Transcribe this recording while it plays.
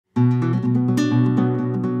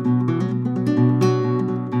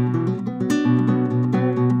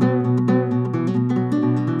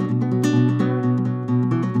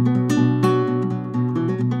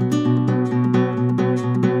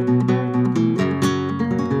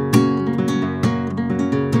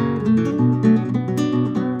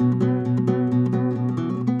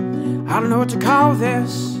I don't know what to call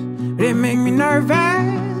this, but it make me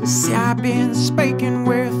nervous. See, I've been speaking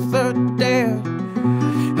with the dead.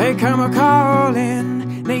 They come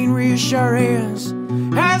a-calling, need reassurance.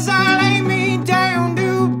 As I lay me down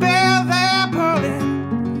to bed, they're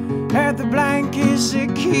pulling at the blankets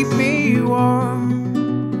that keep me warm.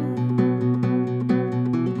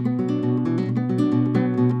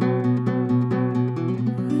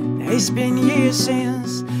 It's been years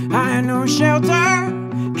since I had no shelter.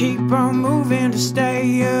 Keep on moving to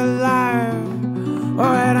stay alive.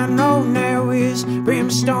 All that I know now is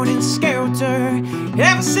brimstone and skelter.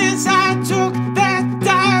 Ever since I took that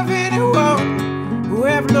dive in it won't.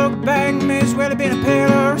 Whoever looked back may as well have been a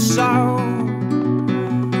pillar of salt.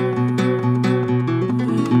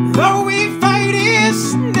 Though we fight,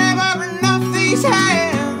 it's never enough. These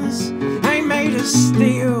hands ain't made of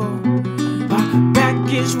steel. My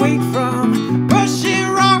back is weak from pushing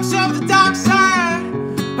rocks up the dark side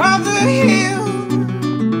of the hill.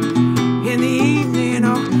 In the evening,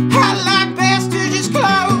 oh, I like best to just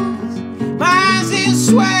close my eyes and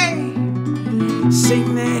sway.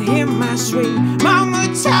 Sing that hymn, my sweet mama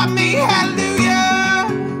taught me, hallelujah.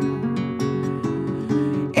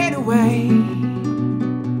 Anyway,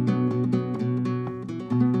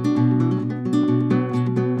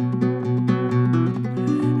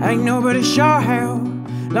 ain't nobody sure how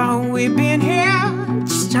long we've been here,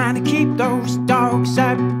 just trying to keep those dogs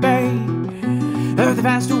at bay. The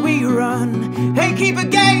faster we run, they keep a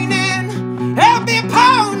gaining. Help me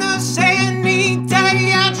upon us any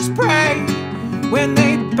day. I just pray when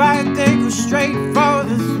they bite, they go straight for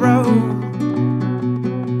the throat.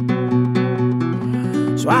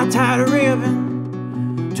 So I tied a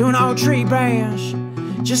ribbon to an old tree branch,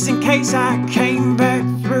 just in case I came back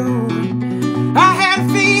through. I had a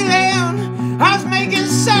feeling I was making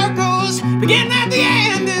circles, beginning at the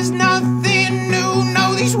end. There's nothing new.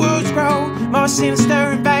 No, these woods grow more sinister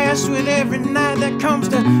and vast with every night that comes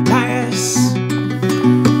to pass.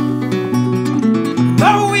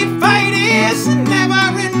 Though we fight, it's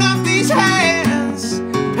never enough. These hands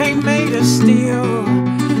ain't made of steel.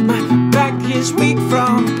 My back is weak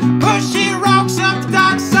from pushing rocks up the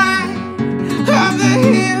dark side of the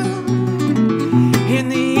hill. In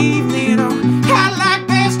the evening, oh, I like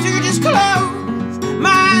best to just close my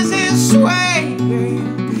eyes and sway.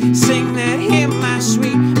 Sing that hymn, my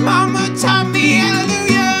sweet mama taught me, hallelujah.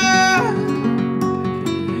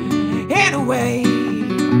 Anyway,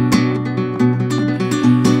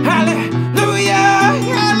 hallelujah,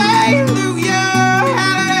 hallelujah,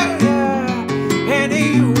 hallelujah.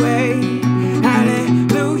 Anyway,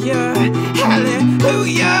 hallelujah,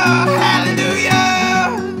 hallelujah, hallelujah.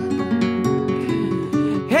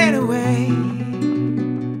 Anyway.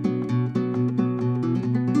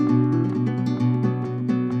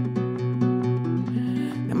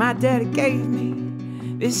 My daddy gave me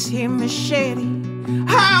this here machete.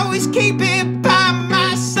 I always keep it by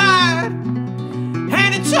my side,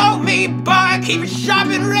 and he told me, boy, keep it sharp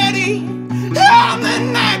and ready. On the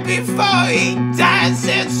night before he died,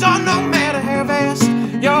 said, son, no matter how fast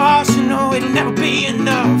your arsenal, it'll never be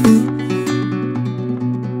enough.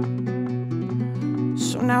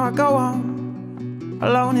 So now I go on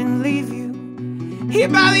alone and leave you here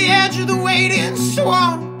by the edge of the waiting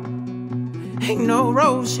swamp. Ain't no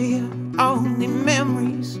rose here, only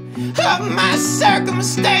memories of my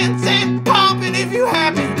circumstance and pomp. And if you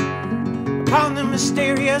happen upon the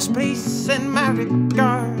mysterious, please send my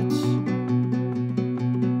regards.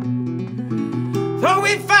 Though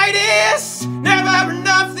we fight, it's never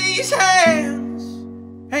enough. These hands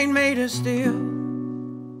ain't made of steel.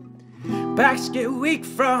 Backs get weak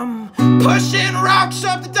from pushing rocks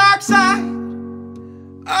up the dark side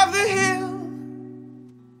of the hill.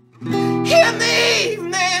 In the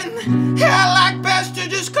evening, I like best to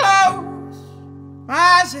just close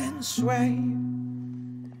my eyes and sway.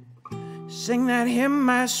 Sing that hymn,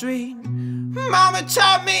 my sweet mama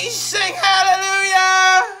taught me, sing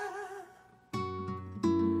hallelujah.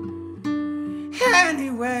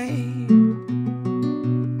 Anyway.